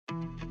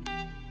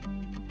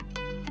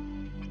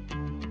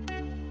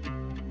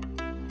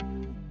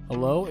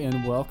Hello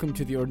and welcome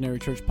to the Ordinary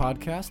Church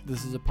Podcast.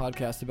 This is a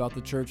podcast about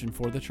the church and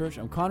for the church.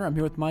 I'm Connor. I'm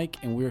here with Mike,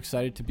 and we're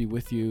excited to be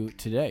with you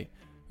today.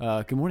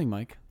 Good morning,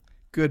 Mike.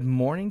 Good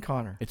morning,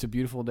 Connor. It's a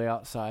beautiful day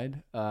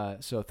outside,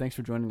 so thanks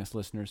for joining us,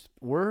 listeners.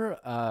 We're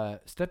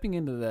stepping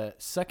into the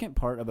second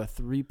part of a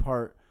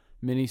three-part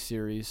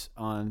mini-series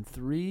on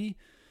three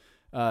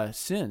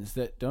sins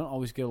that don't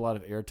always get a lot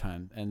of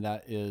airtime, and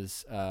that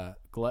is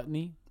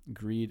gluttony,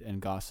 greed,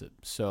 and gossip.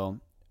 So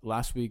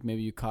last week,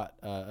 maybe you caught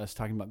us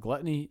talking about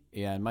gluttony,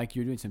 and Mike,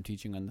 you're doing some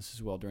teaching on this as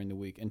well during the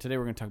week. And today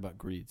we're going to talk about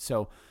greed.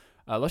 So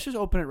let's just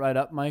open it right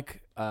up,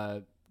 Mike.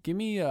 Give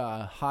me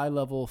a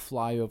high-level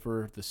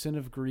flyover, the sin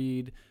of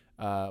greed.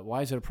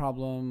 Why is it a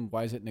problem?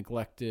 Why is it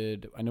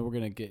neglected? I know we're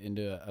going to get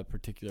into a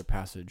particular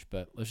passage,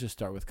 but let's just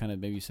start with kind of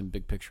maybe some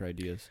big picture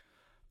ideas.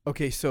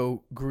 Okay,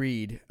 so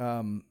greed.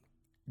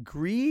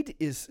 Greed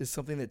is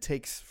something that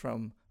takes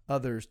from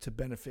others to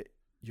benefit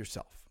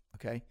yourself.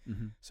 Okay,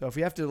 So if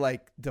we have to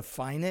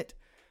define it,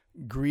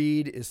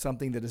 greed is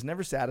something that is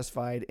never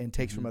satisfied and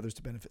takes from others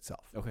to benefit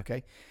self.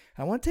 Okay.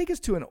 I want to take us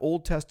to an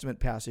Old Testament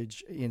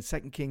passage in 2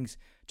 Kings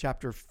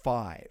chapter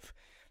 5,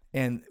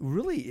 and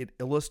really it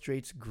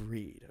illustrates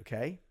greed.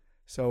 Okay,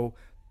 so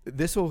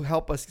this will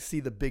help us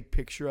see the big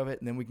picture of it,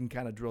 and then we can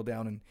kind of drill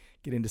down and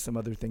get into some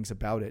other things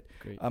about it.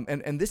 Great.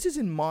 And this is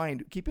in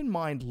mind. Keep in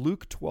mind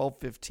Luke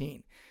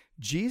 12:15.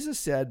 Jesus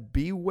said,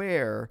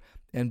 "Beware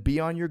and be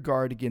on your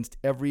guard against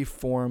every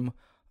form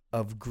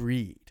of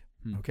greed."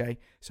 Okay,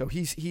 so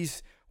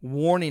he's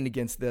warning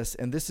against this,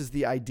 and this is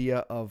the idea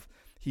of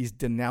he's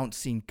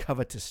denouncing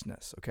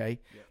covetousness. Okay,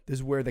 This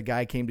is where the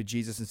guy came to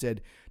Jesus and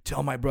said,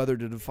 "Tell my brother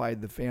to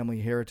divide the family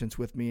inheritance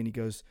with me," and he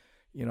goes,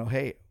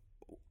 "Hey,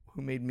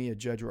 who made me a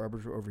judge or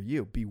arbiter over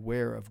you?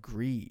 Beware of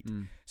greed."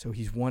 So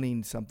he's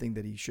wanting something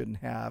that he shouldn't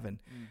have, and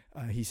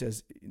he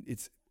says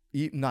it's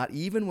not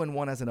even when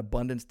one has an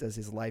abundance does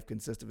his life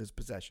consist of his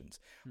possessions,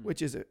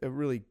 which is a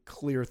really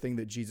clear thing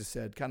that Jesus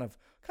said kind of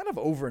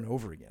over and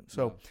over again.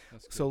 So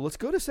let's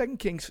go to 2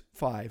 Kings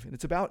 5, and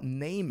it's about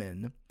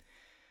Naaman,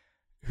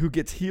 who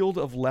gets healed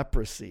of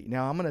leprosy.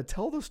 Now, I'm going to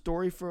tell the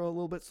story for a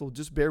little bit, so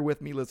just bear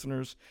with me,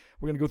 listeners.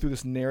 We're going to go through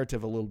this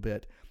narrative a little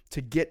bit to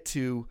get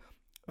to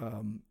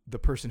the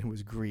person who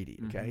was greedy,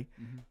 okay?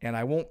 And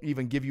I won't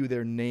even give you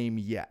their name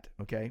yet,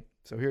 okay?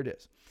 So here it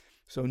is.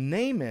 So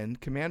Naaman,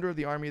 commander of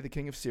the army of the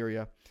king of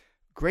Syria,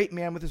 great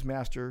man with his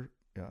master.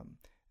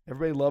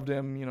 Everybody loved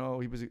him.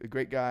 He was a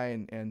great guy,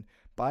 and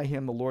by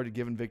him the Lord had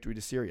given victory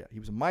to Syria. He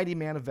was a mighty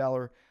man of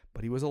valor,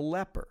 but he was a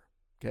leper.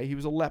 Okay, he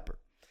was a leper.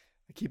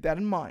 Keep that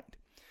in mind.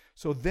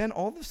 So then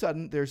all of a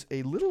sudden there's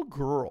a little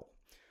girl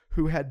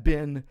who had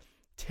been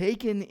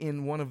taken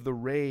in one of the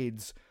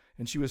raids,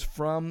 and she was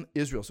from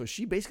Israel. So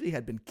she basically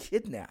had been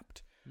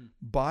kidnapped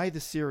by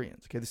the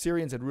Syrians. Okay, the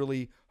Syrians had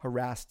really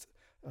harassed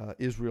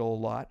Israel a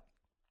lot.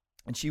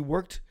 And she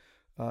worked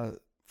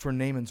for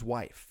Naaman's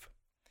wife.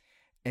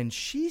 And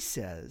she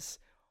says,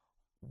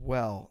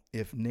 well,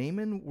 if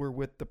Naaman were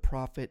with the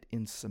prophet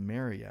in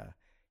Samaria,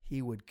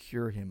 he would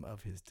cure him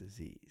of his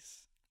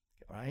disease.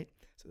 All right?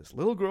 So this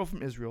little girl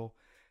from Israel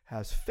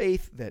has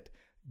faith that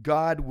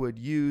God would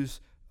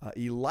use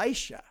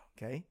Elisha,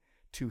 okay,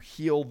 to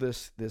heal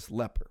this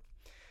leper.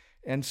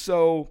 And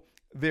so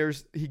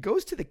he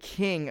goes to the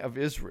king of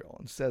Israel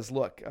and says,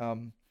 look,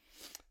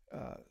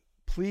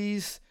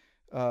 please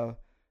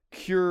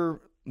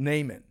cure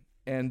Naaman.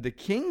 And the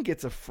king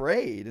gets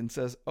afraid and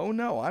says, oh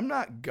no, I'm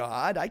not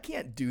God. I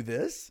can't do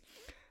this.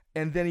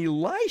 And then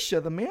Elisha,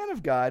 the man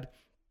of God,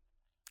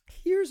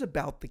 hears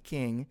about the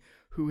king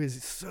who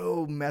is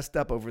so messed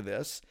up over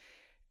this.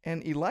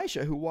 And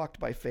Elisha, who walked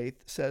by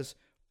faith, says,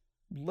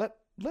 let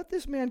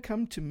this man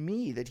come to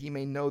me that he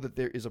may know that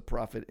there is a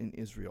prophet in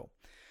Israel.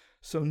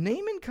 So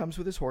Naaman comes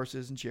with his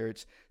horses and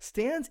chariots,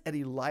 stands at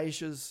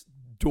Elisha's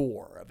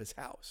door of his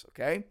house,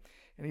 okay?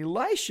 And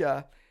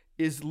Elisha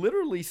is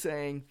literally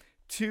saying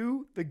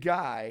to the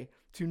guy,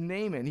 to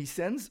Naaman, he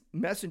sends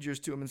messengers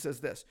to him and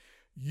says this,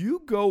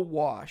 you go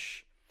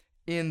wash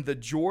in the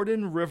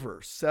Jordan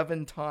River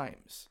 7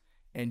 times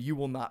and you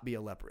will not be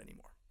a leper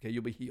anymore. Okay,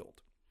 you'll be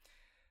healed.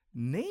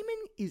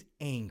 Naaman is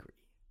angry.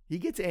 He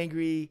gets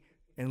angry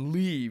and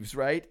leaves,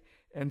 right?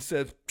 And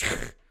says,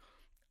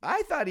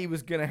 I thought he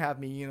was going to have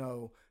me,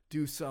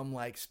 do some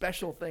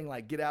special thing,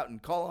 like get out and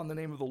call on the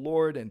name of the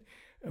Lord and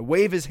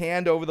wave his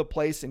hand over the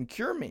place and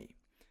cure me.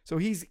 So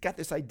he's got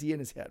this idea in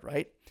his head,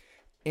 right?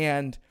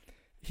 And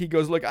he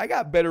goes, look, I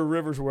got better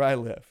rivers where I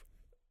live.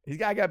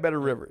 I got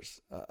better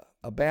rivers.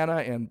 Abana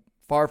and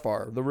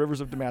Pharpar, the rivers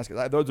of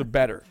Damascus. Those are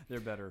better. They're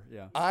better,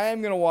 yeah. I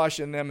am going to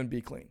wash in them and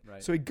be clean.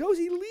 Right. So he goes,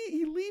 he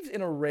leaves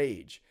in a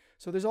rage.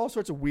 So there's all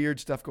sorts of weird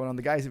stuff going on.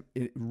 The guy's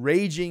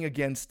raging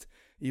against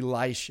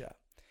Elisha.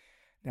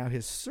 Now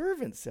his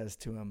servant says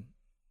to him,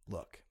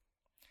 look,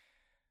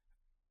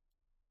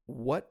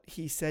 what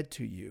he said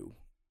to you,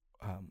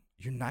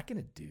 you're not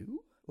going to do?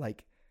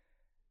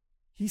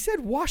 He said,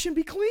 wash and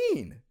be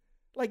clean.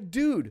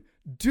 Dude,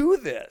 do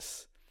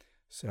this.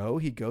 So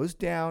he goes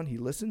down, he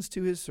listens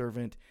to his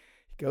servant,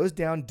 he goes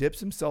down, dips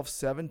himself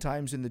 7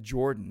 times in the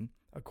Jordan,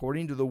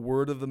 according to the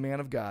word of the man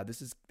of God.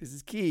 This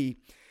is key.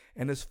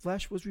 And his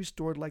flesh was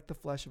restored like the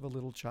flesh of a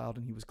little child,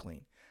 and he was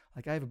clean.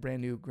 Like I have a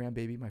brand new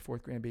grandbaby, my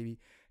 4th grandbaby,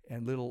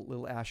 and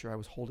little Asher, I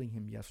was holding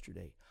him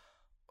yesterday.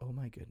 Oh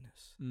my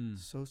goodness.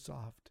 So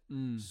soft,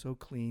 so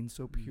clean,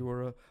 so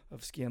pure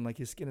of skin. Like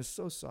his skin is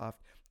so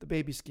soft. The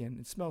baby skin,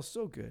 it smells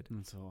so good.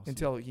 That's awesome.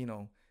 Until,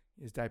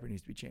 his diaper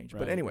needs to be changed.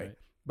 Right, but anyway, right.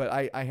 but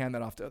I hand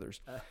that off to others.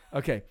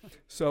 Okay.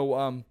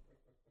 So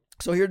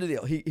here's the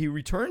deal. He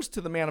returns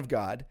to the man of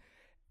God,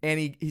 and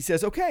he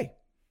says, okay,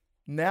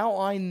 now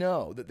I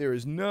know that there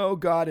is no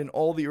God in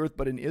all the earth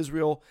but in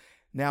Israel.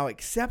 Now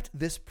accept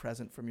this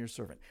present from your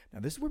servant. Now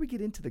this is where we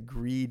get into the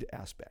greed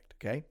aspect,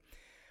 okay?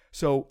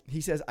 So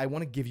he says, I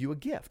want to give you a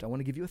gift. I want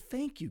to give you a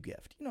thank you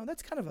gift.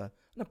 That's kind of an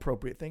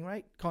appropriate thing,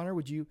 right? Connor,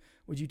 would you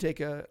take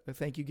a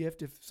thank you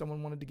gift if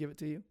someone wanted to give it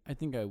to you? I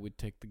think I would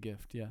take the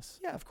gift, yes.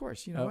 Yeah, of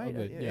course. Right?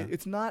 Yeah.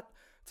 It's not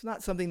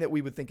something that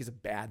we would think is a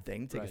bad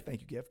thing to take a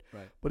thank you gift.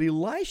 Right. But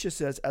Elisha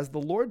says, as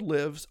the Lord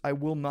lives, I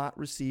will not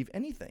receive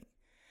anything.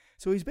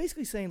 So he's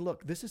basically saying,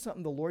 look, this is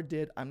something the Lord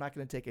did. I'm not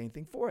going to take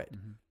anything for it.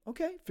 Mm-hmm.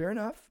 Okay, fair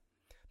enough.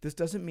 This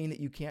doesn't mean that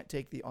you can't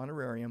take the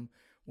honorarium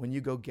when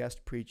you go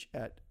guest preach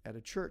at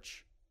a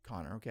church,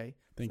 Connor, okay?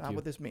 That's not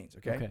what this means,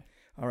 okay?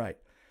 All right.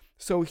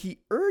 So he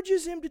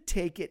urges him to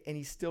take it, and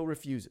he still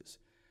refuses.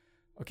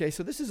 Okay,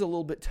 so this is a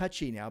little bit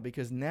touchy now,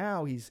 because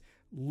now he's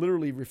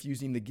literally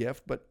refusing the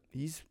gift, but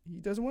he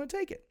doesn't want to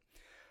take it.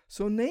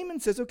 So Naaman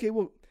says,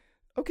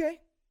 okay,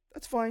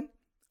 that's fine.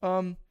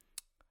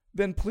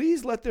 Then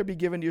please let there be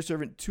given to your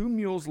servant 2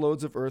 mules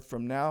loads of earth.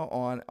 From now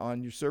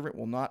on your servant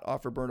will not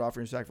offer burnt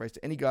offering or sacrifice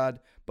to any god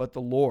but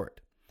the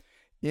Lord.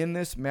 In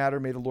this matter,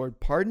 may the Lord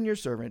pardon your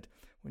servant.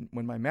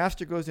 When my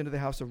master goes into the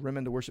house of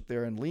Rimmon to worship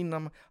there and lean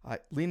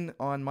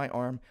on my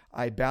arm,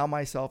 I bow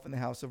myself in the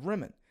house of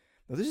Rimmon.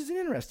 Now, this is an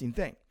interesting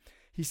thing.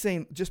 He's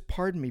saying, just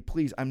pardon me,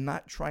 please. I'm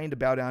not trying to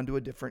bow down to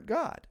a different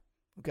god.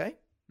 Okay?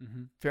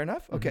 Mm-hmm. Fair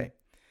enough? Mm-hmm. Okay.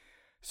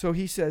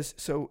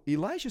 So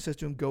Elisha says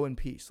to him, go in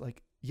peace.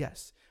 Like,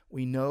 yes,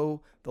 we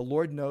know the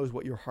Lord knows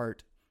what your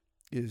heart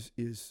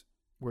is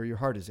where your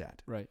heart is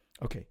at. Right.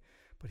 Okay.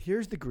 But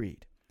here's the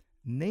greed.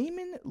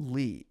 Naaman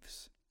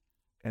leaves,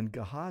 and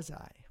Gehazi,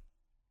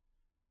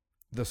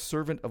 the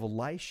servant of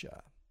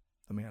Elisha,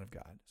 the man of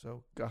God.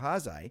 So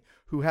Gehazi,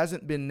 who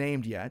hasn't been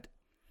named yet,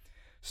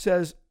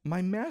 says,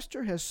 my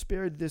master has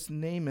spared this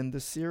Naaman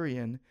the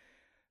Syrian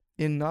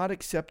in not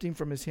accepting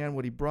from his hand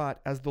what he brought.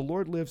 As the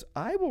Lord lives,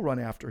 I will run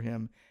after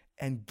him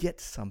and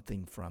get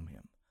something from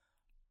him.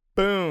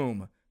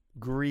 Boom.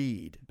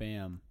 Greed.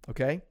 Bam.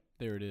 Okay?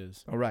 There it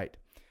is. All right.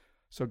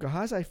 So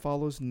Gehazi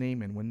follows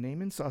Naaman. When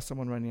Naaman saw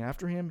someone running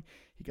after him,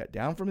 he got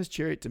down from his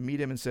chariot to meet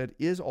him and said,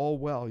 is all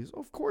well? He said,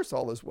 of course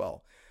all is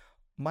well.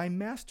 My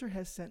master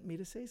has sent me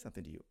to say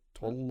something to you.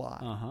 Total lie.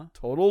 Uh-huh.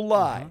 Total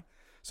lie. Uh-huh.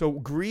 So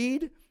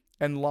greed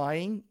and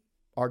lying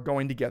are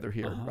going together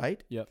here,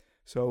 right? Yep.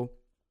 So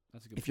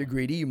that's a good if you're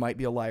greedy, you might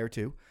be a liar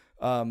too,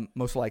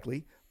 most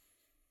likely.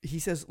 He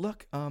says,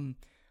 look,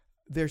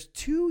 there's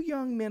 2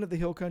 young men of the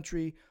hill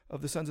country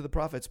of the sons of the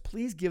prophets.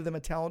 Please give them a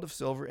talent of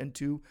silver and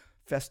 2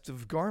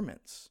 festive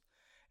garments.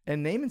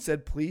 And Naaman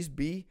said, please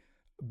be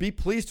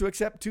pleased to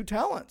accept 2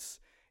 talents.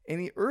 And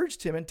he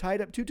urged him and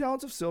tied up 2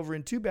 talents of silver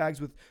in 2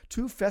 bags with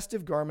 2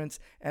 festive garments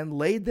and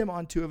laid them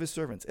on 2 of his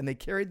servants. And they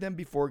carried them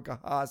before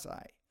Gehazi.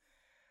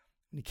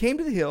 When he came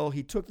to the hill,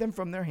 he took them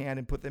from their hand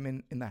and put them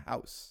in the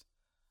house.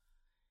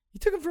 He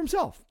took them for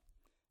himself.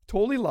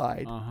 Totally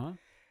lied. Uh-huh.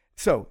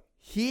 So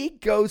he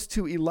goes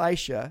to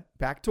Elisha,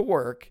 back to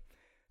work,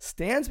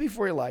 stands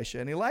before Elisha,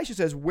 and Elisha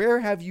says,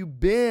 where have you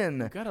been?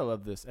 You gotta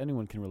love this.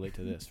 Anyone can relate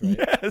to this, right?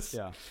 Yes.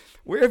 Yeah.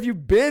 Where have you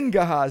been,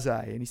 Gehazi?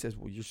 And he says,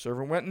 well, your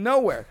servant went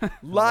nowhere.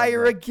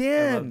 Liar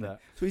again. I love that.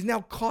 So he's now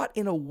caught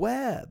in a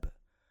web.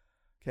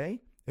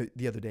 Okay?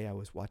 The other day I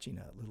was watching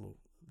a little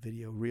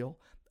video reel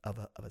of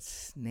a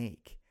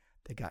snake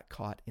that got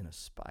caught in a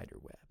spider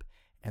web.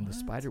 And the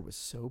spider was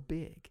so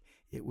big.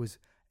 It was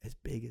as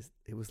big as,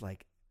 it was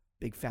like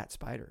big fat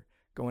spider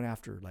going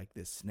after like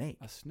this snake.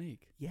 A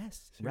snake?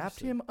 Yes. Seriously? Wrapped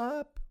him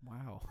up.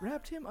 Wow.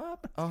 Wrapped him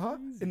up. Uh-huh.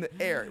 In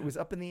the air. It was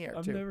up in the air,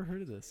 I've too. never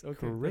heard of this.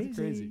 Okay. Crazy. That's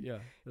crazy. Yeah.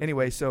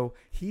 Anyway, so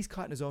he's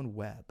caught in his own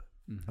web.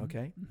 Mm-hmm.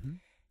 Okay? Mm-hmm.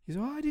 He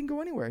says, I didn't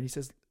go anywhere. And he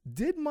says,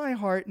 did my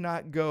heart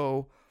not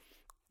go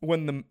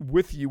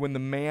with you when the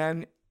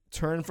man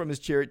turned from his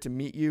chariot to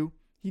meet you?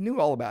 He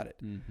knew all about it.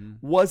 Mm-hmm.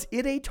 Was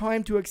it a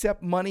time to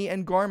accept money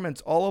and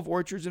garments, olive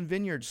orchards and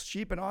vineyards,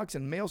 sheep and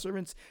oxen, male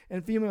servants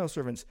and female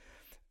servants?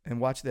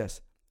 And watch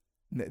this.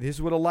 This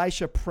is what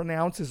Elisha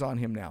pronounces on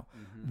him now.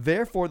 Mm-hmm.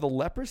 Therefore, the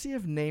leprosy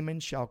of Naaman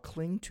shall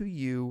cling to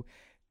you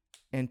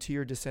and to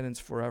your descendants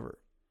forever.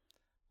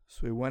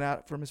 So he went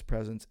out from his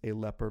presence, a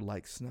leper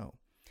like snow.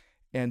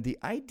 And the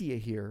idea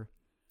here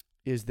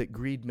is that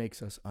greed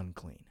makes us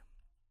unclean.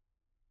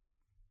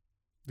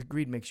 The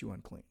greed makes you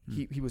unclean.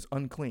 He was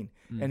unclean,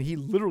 and he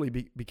literally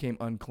became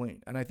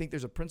unclean. And I think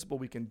there's a principle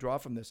we can draw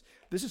from this.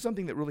 This is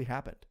something that really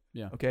happened.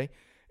 Yeah. Okay?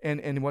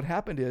 And what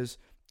happened is,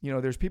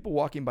 there's people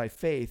walking by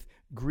faith.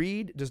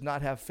 Greed does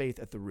not have faith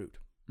at the root.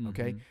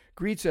 Okay? Mm-hmm.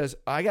 Greed says,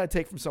 I got to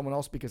take from someone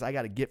else because I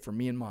got to get for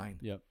me and mine.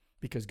 Yep.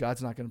 Because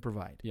God's not going to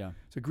provide. Yeah.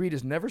 So greed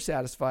is never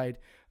satisfied.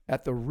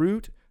 at the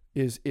root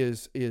is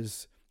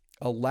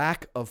a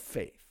lack of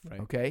faith. Right.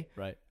 Okay.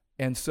 Right.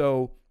 And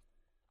so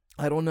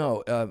I don't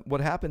know.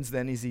 What happens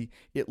then is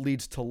it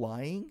leads to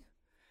lying,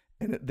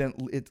 and then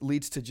it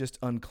leads to just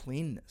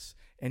uncleanness.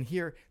 And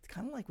here, it's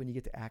kind of like when you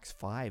get to Acts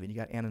 5 and you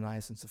got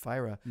Ananias and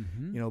Sapphira,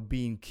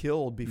 being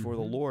killed before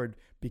the Lord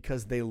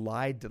because they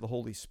lied to the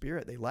Holy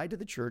Spirit. They lied to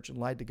the church and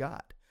lied to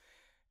God.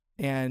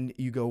 And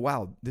you go,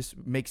 wow, this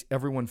makes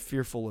everyone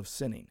fearful of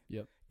sinning.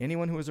 Yep.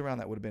 Anyone who was around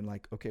that would have been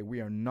like, okay,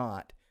 we are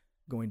not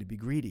going to be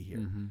greedy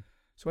here.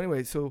 So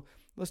anyway,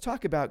 let's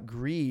talk about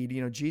greed.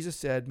 Jesus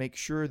said, make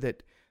sure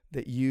that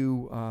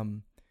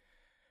you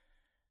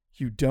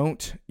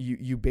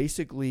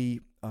basically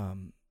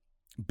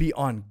be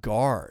on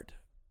guard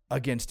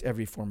against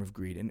every form of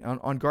greed. And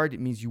on guard, it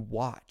means you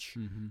watch.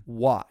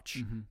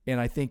 And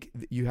I think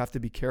you have to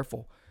be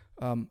careful.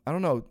 I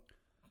don't know.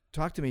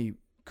 Talk to me,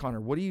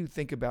 Connor. What do you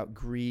think about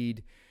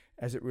greed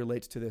as it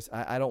relates to this?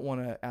 I don't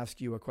want to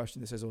ask you a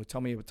question that says, oh, tell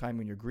me a time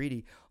when you're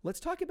greedy. Let's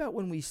talk about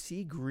when we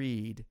see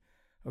greed.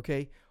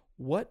 Okay.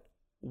 Where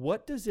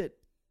does it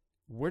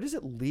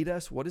lead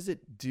us? What does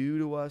it do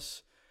to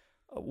us?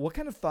 What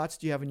kind of thoughts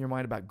do you have in your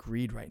mind about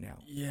greed right now?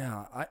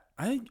 Yeah,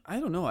 I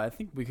don't know. I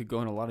think we could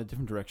go in a lot of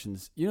different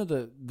directions.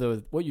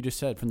 The what you just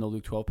said from the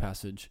Luke 12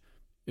 passage,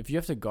 if you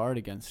have to guard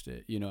against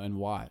it, and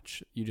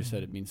watch, you just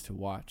said it means to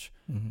watch.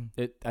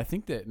 I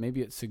think that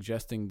maybe it's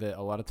suggesting that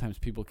a lot of times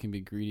people can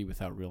be greedy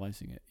without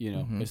realizing it.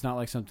 It's not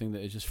like something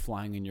that is just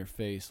flying in your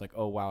face, like,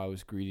 oh, wow, I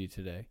was greedy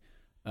today.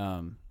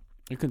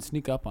 It can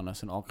sneak up on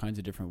us in all kinds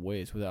of different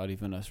ways without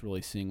even us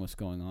really seeing what's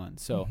going on.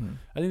 So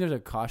I think there's a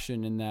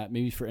caution in that,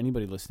 maybe for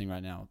anybody listening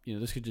right now.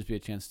 This could just be a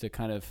chance to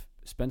kind of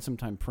spend some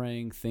time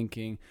praying,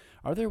 thinking,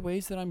 are there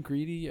ways that I'm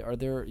greedy? Are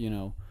there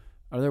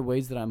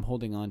ways that I'm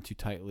holding on too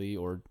tightly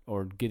or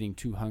getting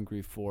too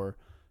hungry for,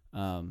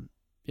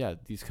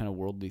 these kind of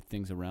worldly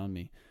things around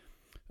me?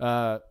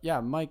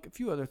 Mike, a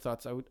few other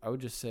thoughts. I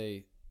would just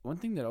say one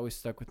thing that always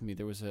stuck with me,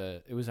 it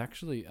was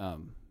actually,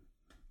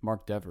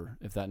 Mark Dever,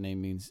 if that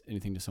name means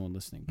anything to someone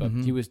listening, but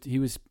he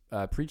was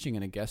preaching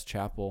in a guest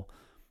chapel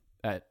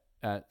at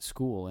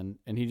school,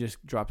 and he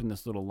just dropped in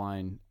this little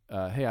line.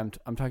 Hey,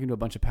 I'm talking to a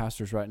bunch of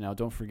pastors right now.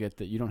 Don't forget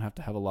that you don't have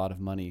to have a lot of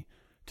money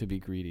to be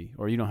greedy,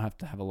 or you don't have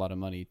to have a lot of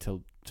money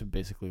to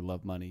basically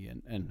love money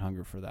and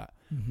hunger for that.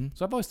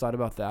 So I've always thought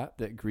about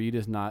that greed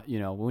is not,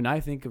 when I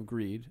think of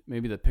greed,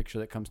 maybe the picture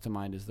that comes to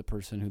mind is the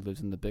person who lives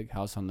in the big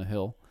house on the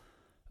hill.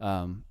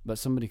 But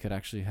somebody could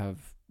actually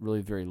have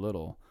really very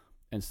little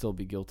and still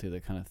be guilty of the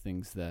kind of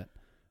things that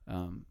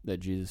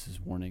Jesus is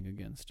warning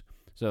against.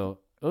 So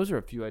those are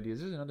a few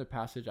ideas. There's another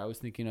passage I was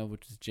thinking of,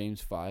 which is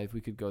James 5.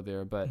 We could go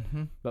there, but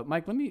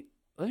Mike, let me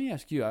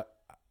ask you.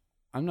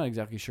 I'm not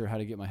exactly sure how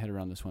to get my head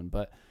around this one,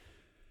 but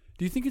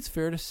do you think it's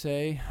fair to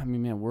say? I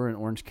mean, man, we're in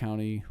Orange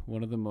County,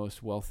 one of the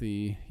most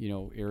wealthy,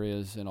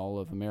 areas in all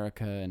of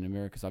America, and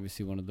America's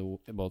obviously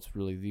it's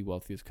really the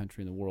wealthiest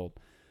country in the world.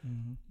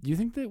 Do you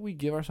think that we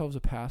give ourselves a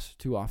pass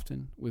too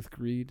often with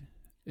greed?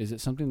 Is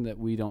it something that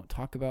we don't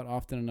talk about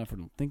often enough or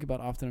don't think about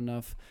often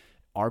enough?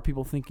 Are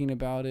people thinking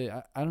about it?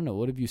 I don't know.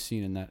 What have you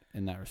seen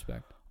in that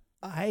respect?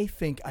 I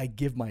think I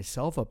give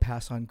myself a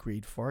pass on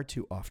greed far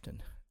too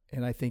often.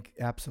 And I think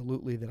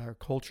absolutely that our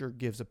culture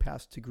gives a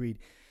pass to greed.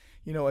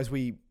 As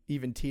we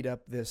even teed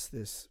up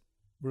this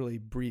really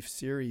brief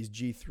series,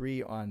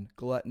 G3, on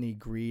gluttony,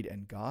 greed,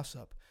 and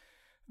gossip,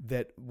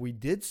 that we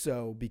did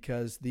so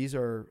because these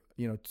are,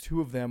 two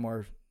of them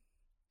are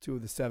two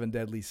of the 7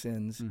 deadly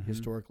sins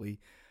historically.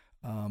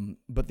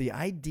 But the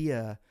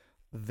idea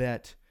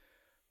that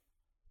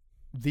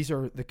these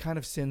are the kind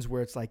of sins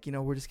where it's like,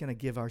 we're just going to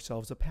give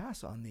ourselves a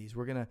pass on these.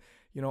 We're going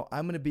to,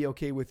 I'm going to be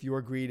okay with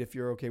your greed if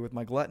you're okay with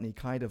my gluttony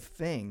kind of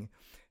thing.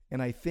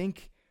 And I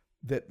think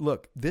that,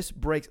 look, this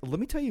breaks. Let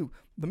me tell you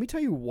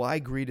why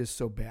greed is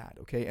so bad.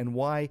 Okay. And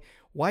why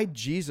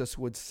Jesus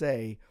would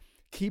say,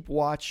 keep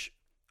watch,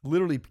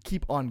 literally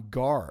keep on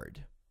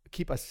guard,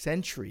 keep a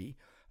sentry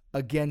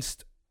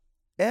against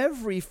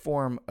every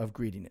form of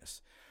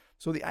greediness.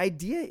 So the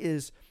idea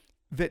is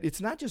that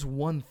it's not just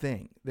one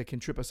thing that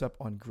can trip us up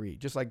on greed,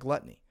 just like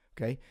gluttony,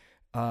 okay?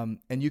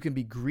 And you can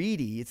be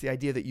greedy. It's the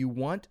idea that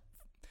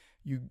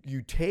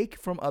you take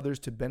from others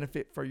to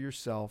benefit for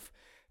yourself,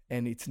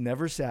 and it's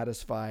never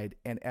satisfied,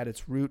 and at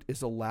its root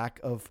is a lack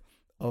of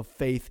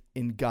faith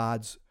in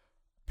God's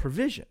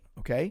provision,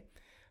 okay?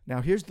 Now,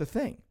 here's the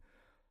thing.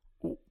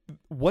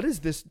 What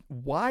is this?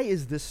 Why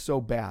is this so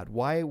bad?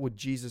 Why would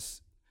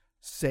Jesus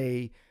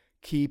say,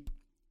 keep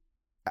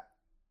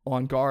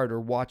on guard or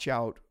watch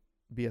out,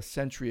 be a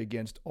sentry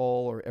against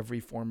all or every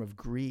form of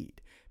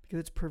greed? Because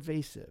it's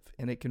pervasive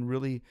and it can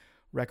really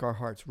wreck our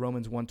hearts.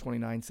 Romans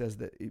 1:29 says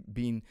that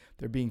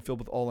they're being filled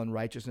with all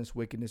unrighteousness,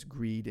 wickedness,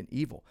 greed, and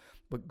evil.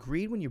 But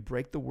greed, when you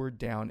break the word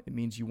down, it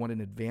means you want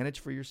an advantage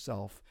for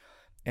yourself,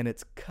 and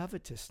it's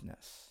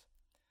covetousness.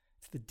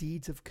 It's the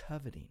deeds of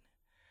coveting.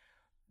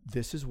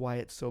 This is why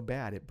it's so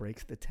bad. It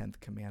breaks the 10th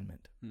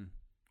commandment.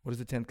 What does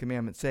the 10th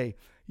commandment say?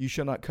 You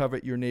shall not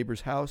covet your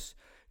neighbor's house.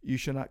 you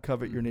shall not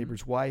covet your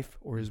neighbor's wife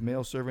or his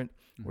male servant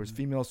or his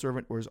female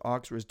servant or his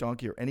ox or his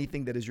donkey or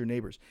anything that is your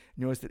neighbor's.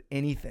 Notice that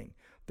anything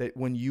that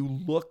when you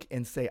look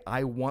and say,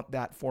 I want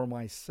that for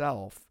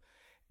myself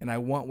and I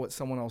want what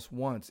someone else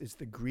wants, it's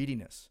the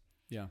greediness.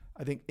 Yeah.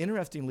 I think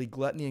interestingly,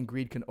 gluttony and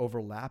greed can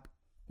overlap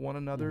one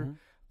another.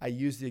 I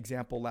used the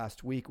example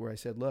last week where I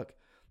said, look,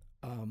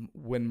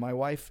 when my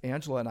wife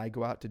Angela and I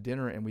go out to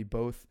dinner and we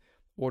both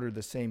order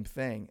the same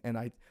thing,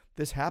 and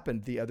this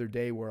happened the other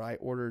day where I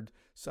ordered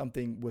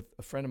something with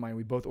a friend of mine.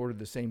 We both ordered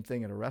the same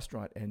thing at a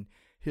restaurant, and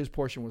his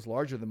portion was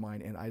larger than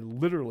mine. And I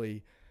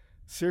literally,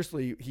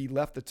 seriously, he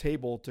left the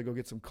table to go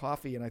get some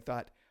coffee, and I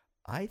thought,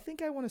 I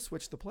think I want to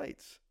switch the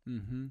plates.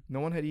 No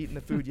one had eaten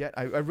the food yet.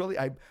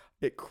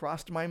 It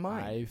crossed my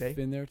mind. I've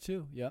been there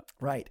too. Yep.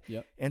 Right.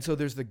 Yep. And so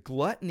there's the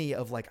gluttony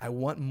of like, I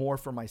want more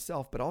for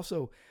myself, but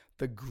also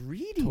the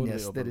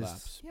greediness that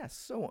is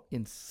so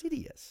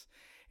insidious.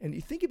 And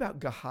you think about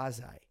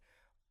Gehazi,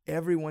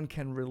 everyone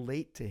can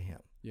relate to him.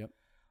 Yep.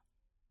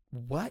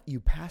 What? You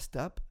passed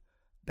up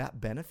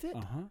that benefit?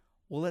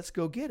 Well, let's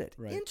go get it.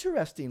 Right.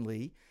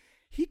 Interestingly,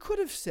 he could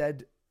have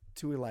said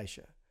to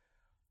Elisha,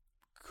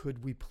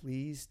 could we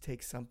please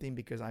take something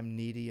because I'm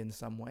needy in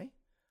some way?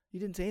 He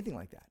didn't say anything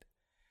like that.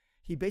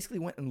 He basically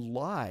went and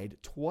lied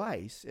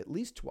twice, at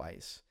least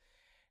twice.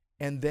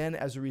 And then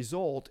as a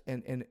result,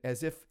 and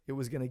as if it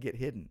was going to get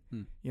hidden,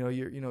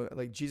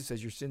 like Jesus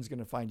says, your sin's going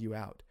to find you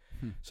out.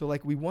 So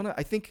like we want to,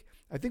 I think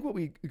what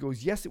we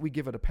goes, yes, that we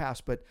give it a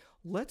pass, but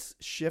let's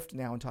shift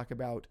now and talk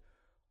about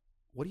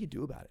what do you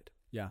do about it?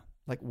 Yeah.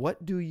 Like,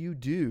 what do you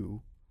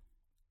do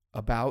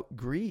about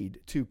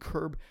greed to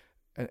curb?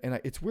 And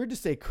it's weird to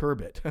say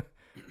curb it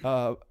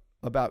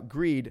about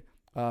greed.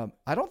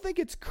 I don't think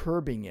it's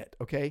curbing it.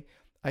 Okay.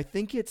 I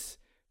think it's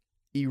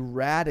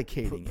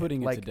eradicating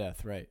putting it. Like, to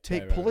death. Right.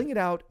 Pulling it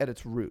out at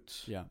its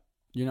roots. Yeah.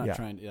 You're not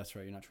trying. That's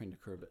right. You're not trying to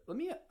curb it. I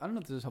don't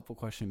know if this is a helpful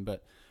question,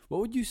 but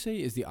what would you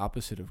say is the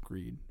opposite of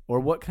greed,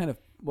 or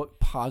what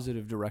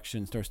positive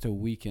direction starts to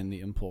weaken the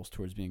impulse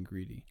towards being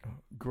greedy?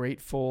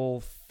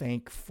 Grateful,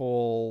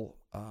 thankful,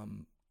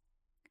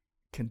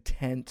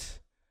 content.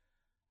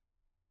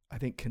 I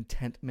think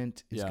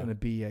contentment is going to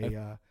be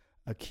a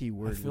key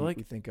word. I feel we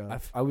think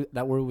of.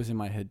 That word was in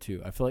my head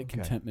too. I feel like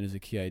contentment is a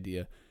key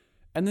idea,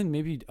 and then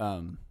maybe.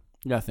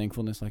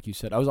 Thankfulness, like you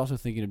said. I was also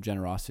thinking of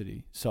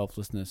generosity,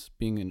 selflessness,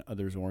 being an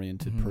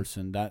others-oriented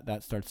person.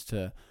 That starts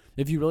to,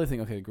 if you really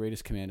think, okay, the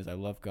greatest command is I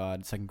love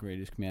God. Second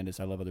greatest command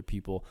is I love other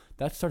people.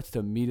 That starts to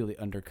immediately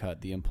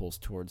undercut the impulse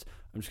towards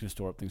I'm just going to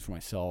store up things for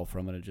myself, or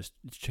I'm going to just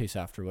chase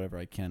after whatever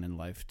I can in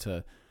life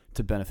to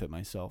benefit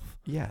myself.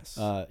 Yes.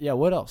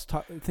 What else?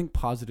 Think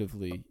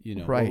positively.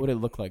 Right. What would it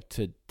look like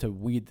to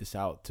weed this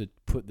out, to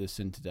put this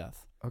into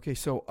death? Okay,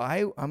 so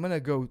I'm going to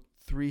go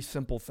 3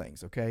 simple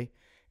things. Okay.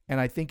 And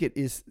I think it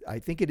is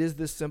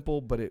this simple,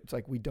 but it's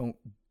like we don't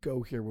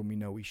go here when we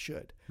know we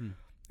should. And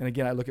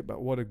again, I look at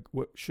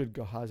what should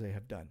Gehazi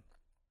have done?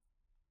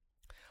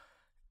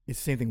 It's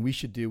the same thing we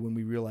should do when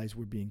we realize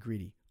we're being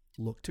greedy.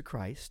 Look to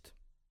Christ.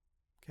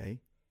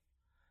 Okay.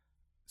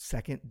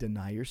 Second,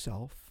 deny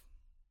yourself.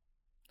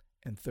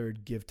 And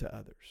third, give to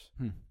others.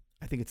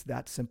 I think it's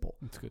that simple.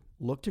 That's good.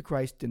 Look to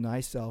Christ,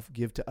 deny self,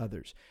 give to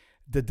others.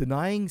 The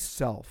denying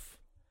self,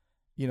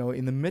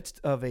 in the midst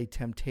of a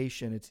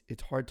temptation,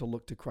 it's hard to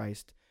look to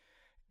Christ,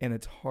 and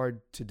it's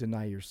hard to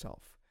deny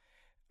yourself.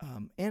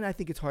 And I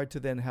think it's hard to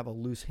then have a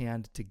loose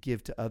hand to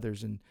give to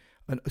others, an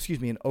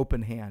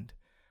open hand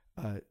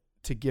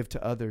to give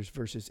to others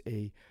versus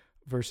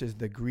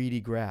the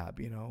greedy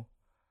grab.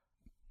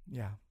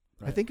 Yeah.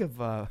 Right. I think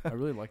of. I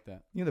really like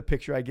that. The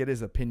picture I get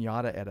is a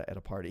piñata at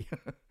a party.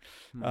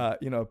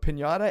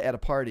 Piñata at a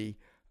party,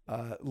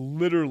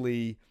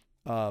 literally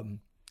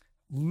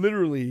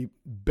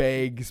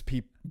begs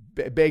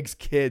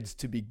kids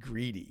to be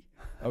greedy.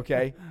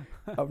 Okay.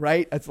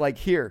 Right. It's like,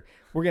 here,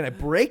 we're going to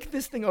break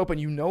this thing open.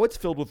 It's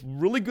filled with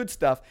really good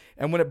stuff.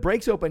 And when it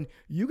breaks open,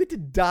 you get to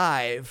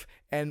dive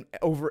and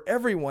over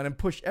everyone and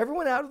push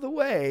everyone out of the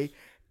way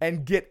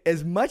and get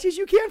as much as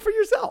you can for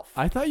yourself.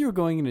 I thought you were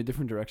going in a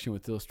different direction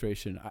with the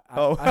illustration.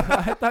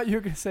 I thought you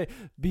were going to say,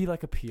 be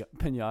like a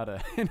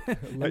piñata and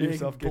let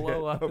yourself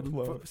blow up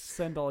and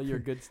send all your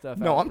good stuff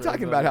No, out. I'm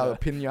talking about how the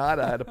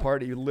piñata at a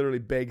party literally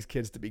begs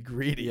kids to be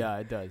greedy. Yeah,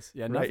 it does.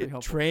 Yeah, right? It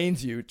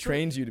trains you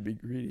to be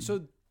greedy.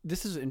 So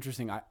this is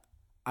interesting.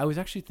 I was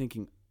actually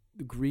thinking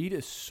greed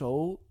is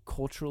so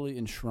culturally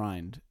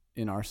enshrined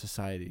in our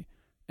society.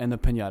 And the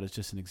piñata is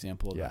just an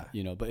example of that,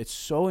 but it's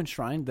so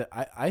enshrined that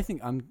I think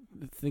I'm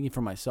thinking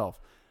for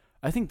myself.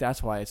 I think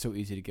that's why it's so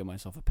easy to give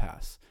myself a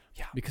pass.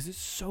 Yeah. Because it's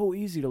so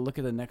easy to look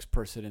at the next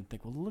person and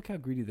think, well, look how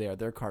greedy they are.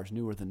 Their car's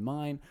newer than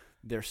mine.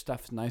 Their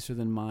stuff's nicer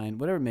than mine,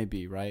 whatever it may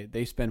be, right?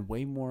 They spend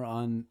way more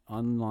online,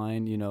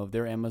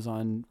 their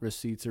Amazon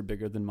receipts are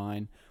bigger than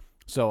mine.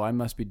 So I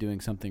must be doing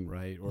something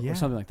right or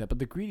something like that. But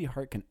the greedy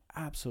heart can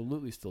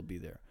absolutely still be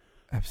there.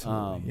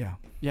 Absolutely.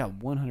 Yeah,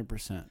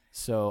 100%.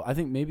 So I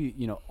think maybe,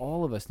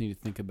 all of us need to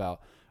think about,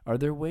 are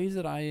there ways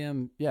that I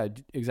am,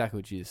 exactly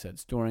what Jesus said,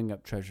 storing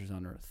up treasures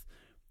on earth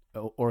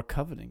or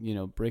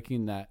coveting,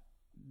 breaking that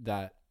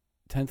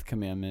 10th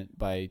commandment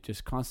by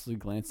just constantly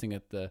glancing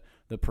at the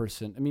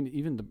person. I mean,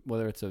 even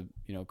whether it's a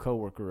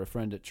coworker or a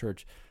friend at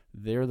church,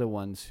 they're the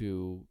ones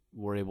who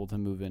were able to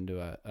move into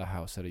a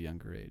house at a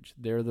younger age.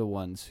 They're the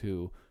ones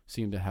who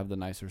seem to have the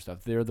nicer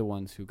stuff. They're the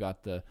ones who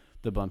got the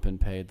bump in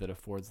pay that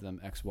affords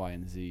them X, Y,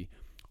 and Z,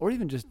 or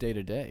even just day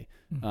to day.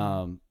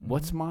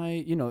 What's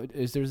my,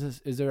 is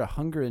there a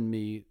hunger in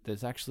me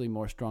that's actually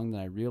more strong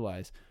than I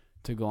realize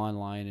to go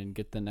online and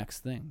get the next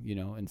thing,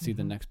 and see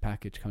the next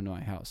package come to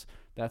my house?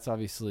 That's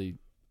obviously,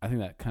 I think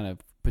that kind of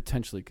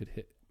potentially could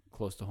hit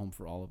close to home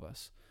for all of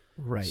us.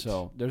 Right.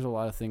 So there's a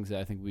lot of things that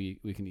I think we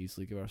can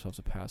easily give ourselves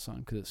a pass on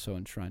because it's so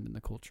enshrined in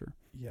the culture.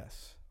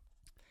 Yes.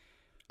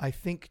 I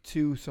think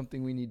too,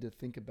 something we need to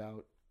think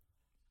about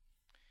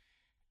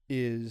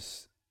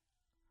is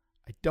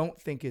I don't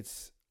think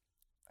it's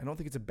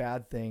a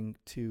bad thing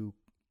to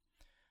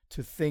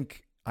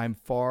think I'm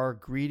far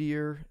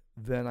greedier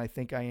than I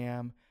think I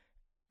am,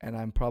 and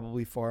I'm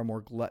probably far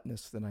more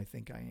gluttonous than I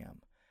think I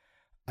am.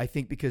 I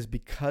think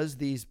because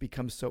these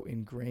become so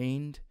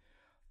ingrained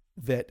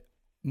that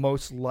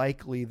most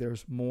likely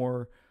there's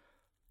more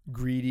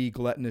greedy,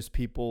 gluttonous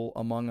people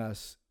among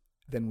us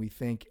than we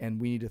think,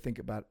 and we need to think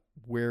about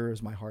where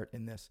is my heart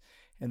in this,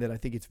 and that I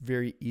think it's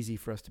very easy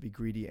for us to be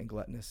greedy and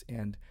gluttonous.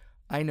 And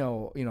I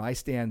know, I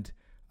stand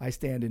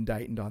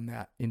indicted on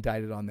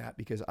that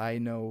because I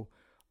know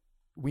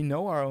we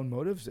know our own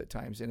motives at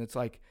times, and it's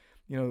like,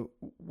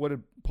 what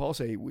did Paul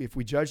say? If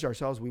we judged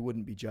ourselves, we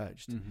wouldn't be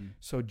judged.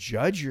 So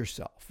judge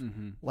yourself,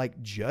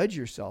 judge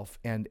yourself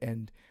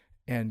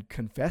and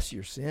confess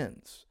your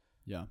sins.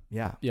 Yeah.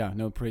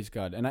 No, praise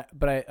God.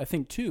 But I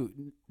think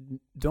too,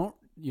 don't,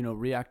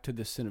 react to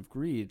the sin of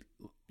greed,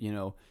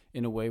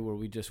 in a way where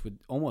we just would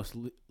almost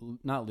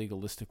not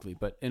legalistically,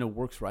 but in a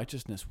works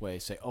righteousness way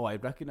say, oh, I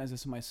recognize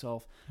this in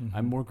myself.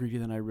 I'm more greedy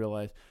than I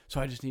realize. So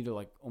I just need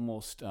to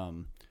almost,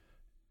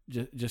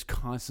 just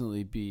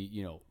constantly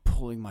be,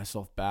 pulling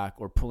myself back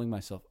or pulling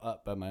myself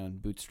up by my own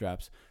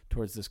bootstraps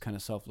towards this kind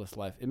of selfless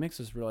life. It makes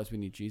us realize we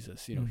need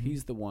Jesus.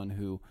 He's the one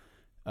who,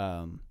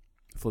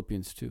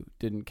 Philippians 2,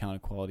 didn't count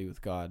equality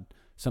with God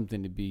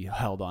something to be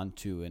held on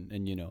to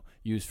and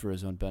used for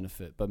his own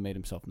benefit, but made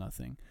himself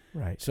nothing.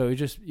 Right. So it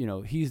just,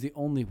 he's the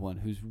only one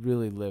who's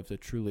really lived a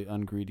truly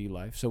ungreedy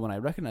life. So when I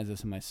recognize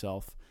this in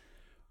myself,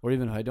 or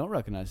even if I don't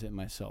recognize it in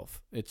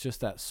myself, it's just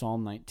that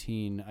Psalm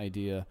 19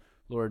 idea,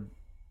 Lord,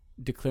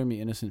 declare me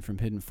innocent from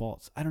hidden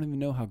faults. I don't even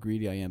know how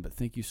greedy I am, but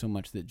thank you so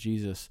much that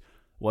Jesus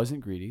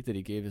wasn't greedy, that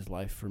he gave his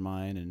life for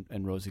mine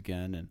and rose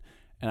again.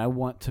 And I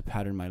want to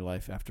pattern my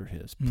life after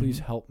his. Please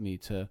help me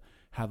to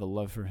have a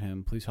love for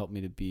him. Please help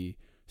me to be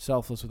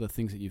selfless with the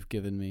things that you've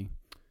given me.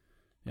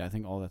 Yeah, I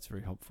think all that's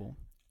very helpful.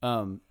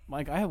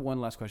 Mike, I have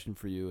one last question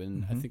for you,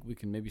 and I think we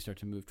can maybe start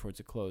to move towards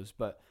a close.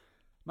 But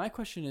my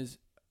question is,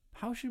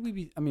 how should,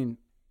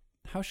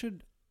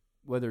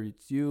 whether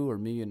it's you or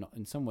me, and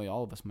in some way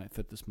all of us might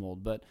fit this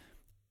mold, but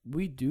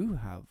we do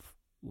have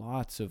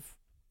lots of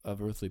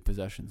earthly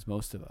possessions,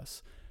 most of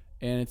us.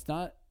 And it's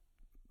not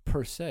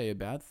per se a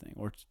bad thing,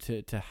 or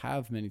to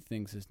have many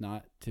things is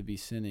not to be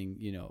sinning,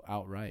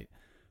 outright,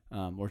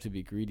 or to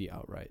be greedy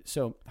outright.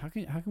 So how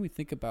can we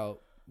think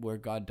about where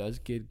God does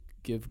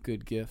give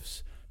good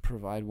gifts,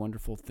 provide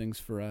wonderful things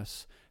for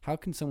us? How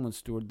can someone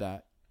steward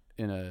that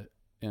in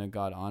a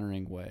God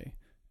honoring way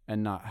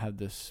and not have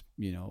this,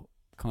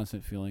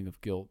 constant feeling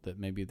of guilt that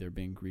maybe they're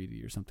being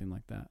greedy or something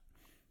like that?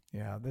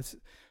 Yeah, this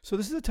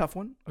is a tough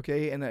one,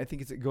 okay? And I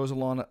think it goes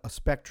along a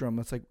spectrum.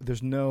 It's like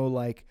there's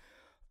no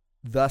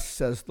thus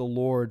says the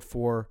Lord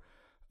for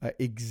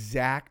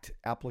exact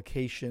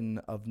application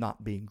of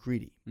not being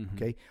greedy,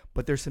 okay?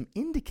 But there's some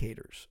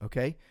indicators,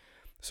 okay?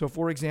 So,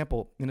 for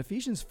example, in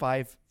Ephesians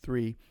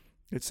 5:3,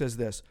 it says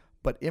this,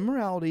 but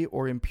immorality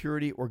or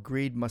impurity or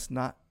greed must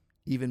not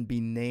even be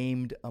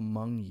named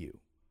among you,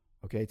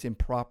 okay? It's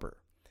improper,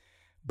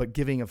 but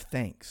giving of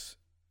thanks,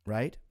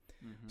 right?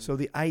 So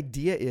the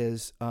idea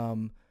is,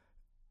 and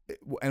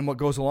what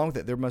goes along with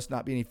it, there must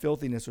not be any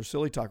filthiness or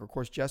silly talk or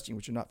coarse jesting,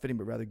 which are not fitting,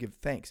 but rather give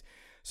thanks.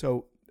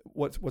 So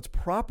what's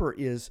proper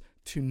is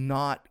to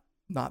not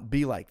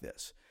be like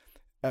this.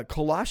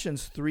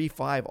 Colossians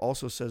 3:5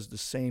 also says the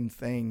same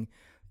thing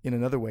in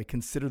another way.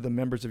 Consider the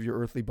members of your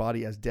earthly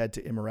body as dead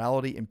to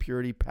immorality,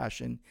 impurity,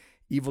 passion,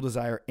 evil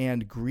desire,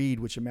 and greed,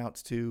 which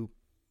amounts to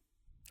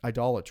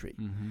idolatry.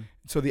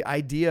 So the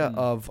idea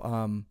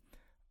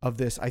of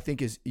this, I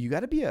think, is you got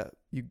to be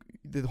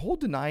the whole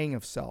denying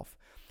of self,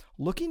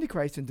 looking to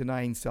Christ and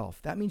denying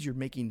self. That means you're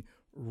making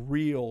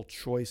real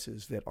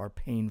choices that are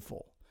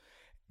painful.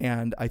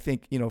 And I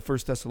think, 1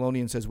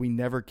 Thessalonians says we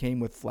never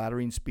came with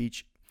flattering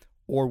speech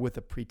or with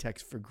a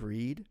pretext for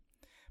greed,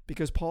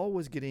 because Paul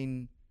was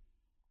getting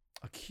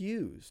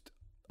accused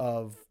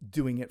of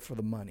doing it for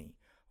the money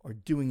or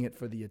doing it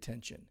for the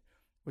attention,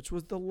 which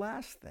was the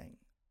last thing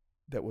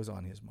that was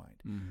on his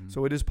mind.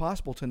 So it is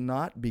possible to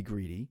not be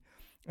greedy.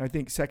 I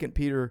think 2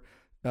 Peter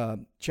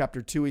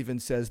chapter 2 even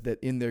says that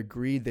in their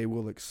greed they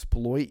will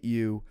exploit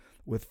you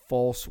with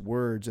false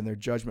words, and their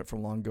judgment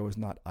from long ago is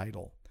not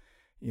idle.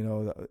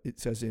 It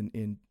says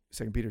in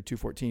 2 Peter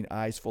 2:14,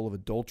 eyes full of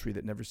adultery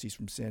that never cease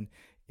from sin,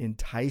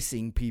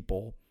 enticing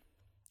people,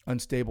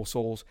 unstable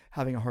souls,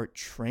 having a heart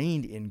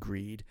trained in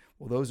greed.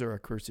 Well, those are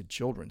accursed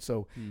children.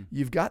 So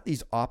you've got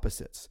these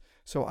opposites.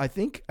 So I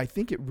think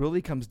it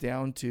really comes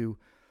down to,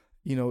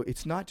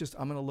 it's not just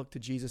I'm going to look to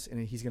Jesus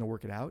and he's going to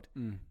work it out.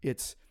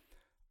 It's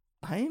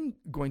I'm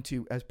going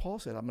to, as Paul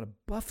said, I'm going to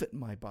buffet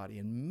my body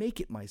and make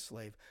it my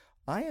slave.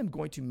 I am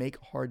going to make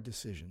hard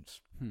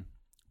decisions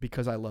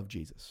because I love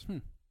Jesus.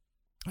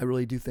 I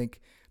really do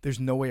think there's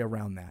no way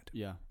around that.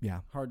 Yeah. Yeah.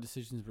 Hard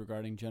decisions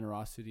regarding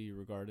generosity,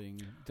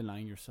 regarding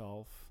denying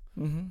yourself.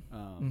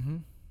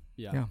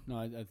 Yeah. No,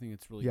 I think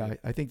it's really good.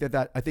 I think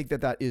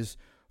that is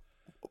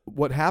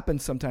what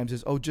happens sometimes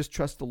is, just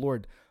trust the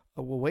Lord.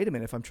 Oh, well, wait a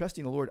minute. If I'm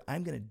trusting the Lord,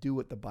 I'm going to do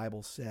what the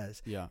Bible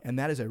says. Yeah. And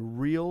that is a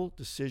real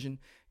decision.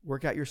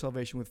 Work out your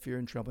salvation with fear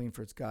and trembling,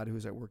 for it's God who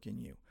is at work in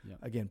you. Yeah.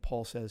 Again,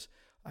 Paul says,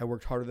 I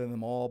worked harder than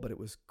them all, but it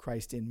was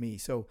Christ in me.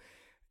 So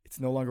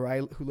it's no longer I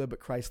who live, but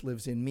Christ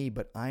lives in me,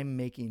 but I'm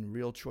making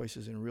real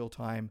choices in real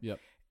time. Yep.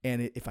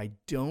 And if I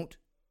don't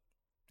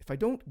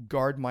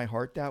guard my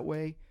heart that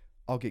way,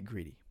 I'll get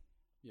greedy.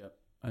 Yep.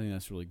 I think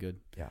that's really good.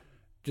 Yeah.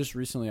 Just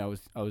recently I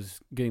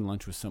was getting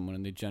lunch with someone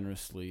and they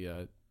generously,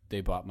 they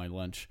bought my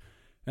lunch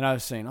and I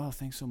was saying, oh,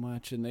 thanks so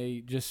much. And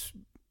they just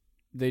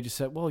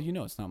said, well,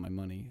 it's not my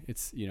money.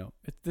 It's,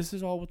 this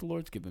is all what the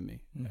Lord's given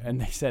me. And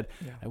they said,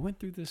 I went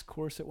through this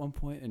course at one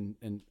point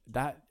and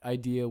that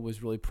idea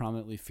was really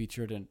prominently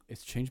featured and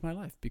it's changed my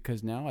life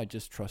because now I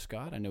just trust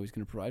God. I know he's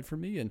going to provide for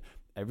me and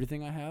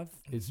everything I have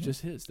is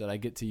just his that I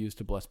get to use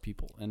to bless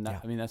people. And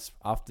that, that's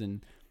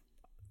often,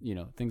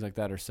 things like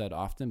that are said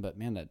often, but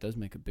man, that does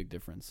make a big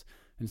difference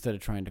instead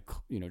of trying to,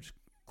 just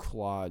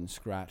claw and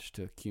scratch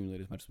to accumulate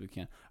as much as we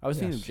can. I was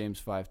thinking of James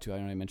 5 too. I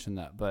know I mentioned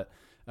that, but,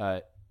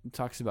 it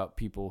talks about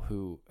people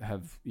who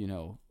have,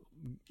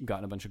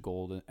 gotten a bunch of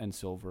gold and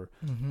silver,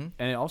 and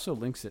it also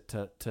links it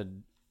to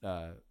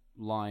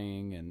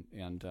lying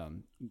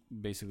and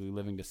basically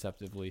living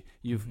deceptively.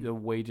 The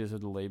wages of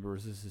the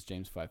laborers. This is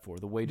James 5:4.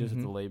 The wages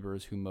of the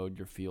laborers who mowed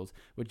your fields,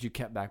 which you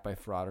kept back by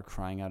fraud, are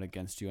crying out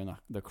against you, and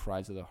the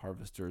cries of the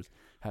harvesters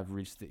have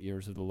reached the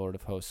ears of the Lord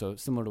of hosts. So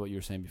similar to what you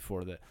were saying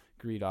before, that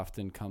greed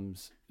often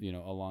comes,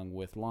 along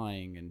with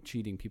lying and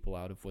cheating people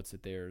out of what's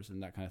theirs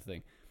and that kind of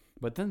thing.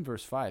 But then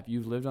verse 5,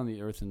 you've lived on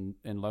the earth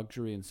in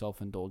luxury and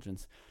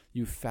self-indulgence.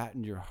 You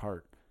fattened your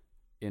heart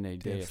in a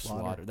day of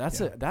slaughter. That's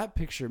that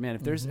picture, man.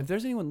 If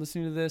there's anyone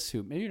listening to this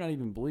who maybe you're not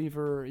even a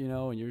believer,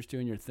 and you're just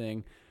doing your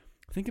thing,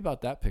 think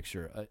about that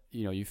picture.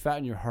 You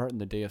fatten your heart in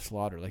the day of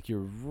slaughter. Like you're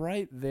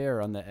right there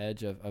on the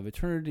edge of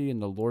eternity,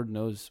 and the Lord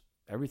knows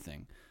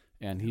everything,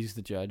 and he's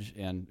the judge,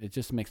 and it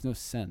just makes no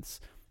sense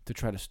to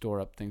try to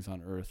store up things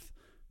on earth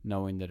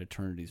knowing that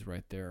eternity's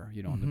right there,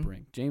 on the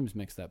brink. James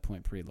makes that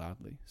point pretty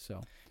loudly.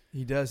 So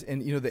he does.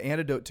 And, the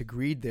antidote to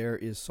greed there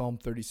is Psalm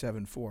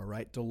 37:4,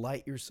 right?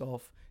 Delight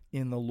yourself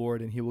in the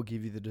Lord and he will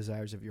give you the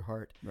desires of your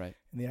heart. Right.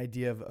 And the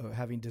idea of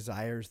having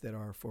desires that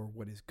are for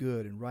what is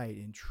good and right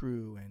and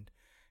true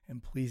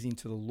and pleasing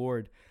to the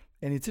Lord.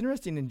 And it's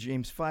interesting in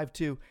James 5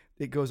 too,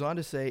 it goes on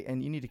to say,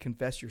 and you need to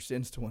confess your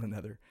sins to one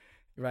another,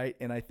 right?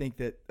 And I think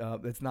that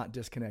that's not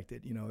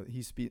disconnected.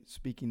 He's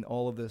speaking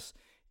all of this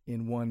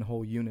in one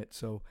whole unit.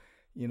 So,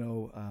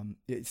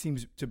 it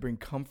seems to bring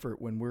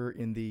comfort when we're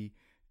in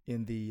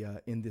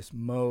this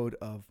mode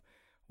of,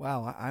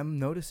 wow, I'm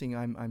noticing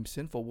I'm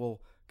sinful.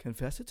 Well,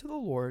 confess it to the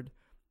Lord,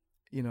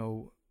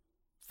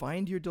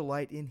 find your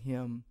delight in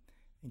him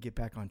and get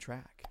back on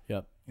track.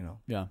 Yep.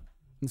 Yeah.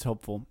 It's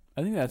helpful.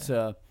 I think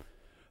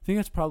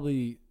that's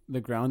probably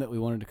the ground that we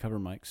wanted to cover,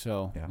 Mike.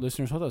 So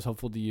listeners, hope that was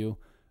helpful to you.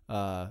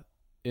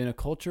 In a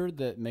culture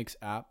that makes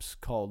apps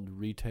called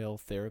retail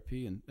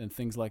therapy and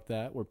things like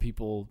that, where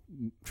people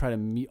try to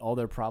meet all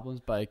their problems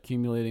by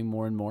accumulating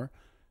more and more,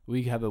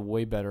 we have a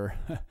way better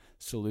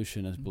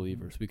solution as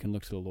believers. We can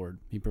look to the Lord.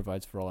 He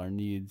provides for all our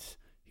needs.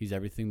 He's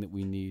everything that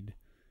we need.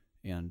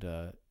 And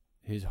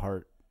his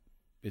heart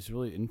is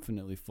really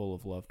infinitely full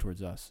of love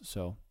towards us.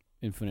 So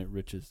infinite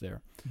riches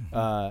there.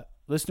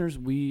 Listeners,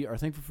 we are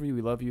thankful for you.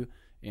 We love you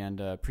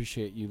and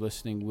appreciate you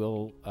listening.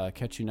 We'll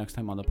catch you next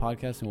time on the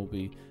podcast, and we'll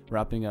be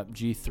wrapping up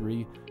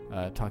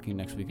G3, talking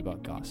next week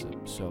about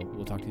gossip. So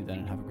we'll talk to you then,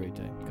 and have a great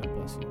day. God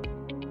bless you.